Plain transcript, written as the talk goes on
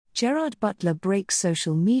Gerard Butler breaks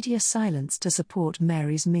social media silence to support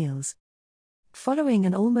Mary's Meals. Following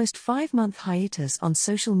an almost 5-month hiatus on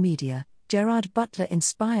social media, Gerard Butler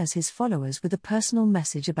inspires his followers with a personal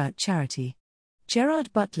message about charity.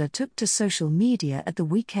 Gerard Butler took to social media at the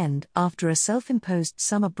weekend after a self-imposed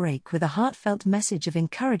summer break with a heartfelt message of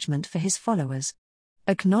encouragement for his followers.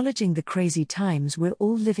 Acknowledging the crazy times we're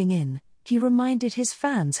all living in, he reminded his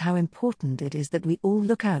fans how important it is that we all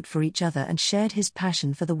look out for each other and shared his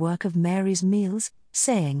passion for the work of Mary's Meals,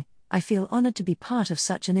 saying, "I feel honored to be part of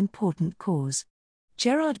such an important cause."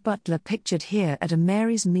 Gerard Butler pictured here at a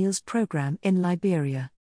Mary's Meals program in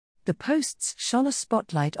Liberia. The posts shone a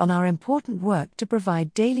spotlight on our important work to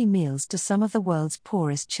provide daily meals to some of the world's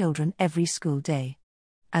poorest children every school day.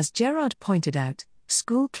 As Gerard pointed out,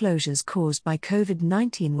 school closures caused by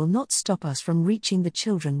COVID-19 will not stop us from reaching the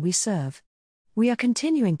children we serve. We are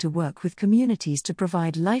continuing to work with communities to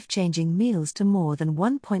provide life-changing meals to more than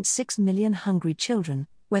 1.6 million hungry children,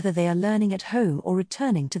 whether they are learning at home or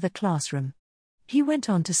returning to the classroom. He went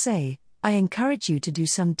on to say, "I encourage you to do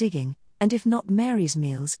some digging, and if not Mary's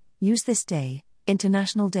Meals, use this day,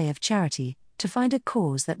 International Day of Charity, to find a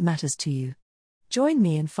cause that matters to you. Join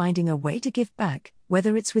me in finding a way to give back,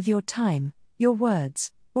 whether it's with your time, your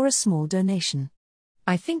words, or a small donation.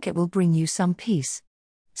 I think it will bring you some peace."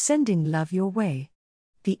 Sending love your way.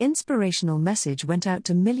 The inspirational message went out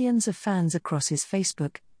to millions of fans across his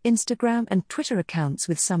Facebook, Instagram and Twitter accounts,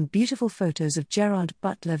 with some beautiful photos of Gerard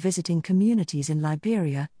Butler visiting communities in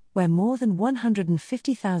Liberia, where more than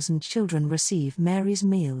 150,000 children receive Mary's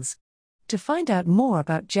Meals. To find out more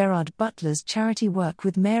about Gerard Butler's charity work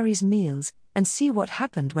with Mary's Meals, and see what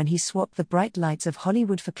happened when he swapped the bright lights of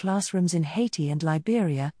Hollywood for classrooms in Haiti and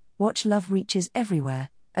Liberia, watch Love Reaches Everywhere,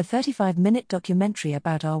 a 35-minute documentary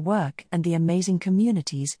about our work and the amazing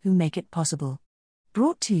communities who make it possible.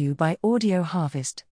 Brought to you by Audio Harvest.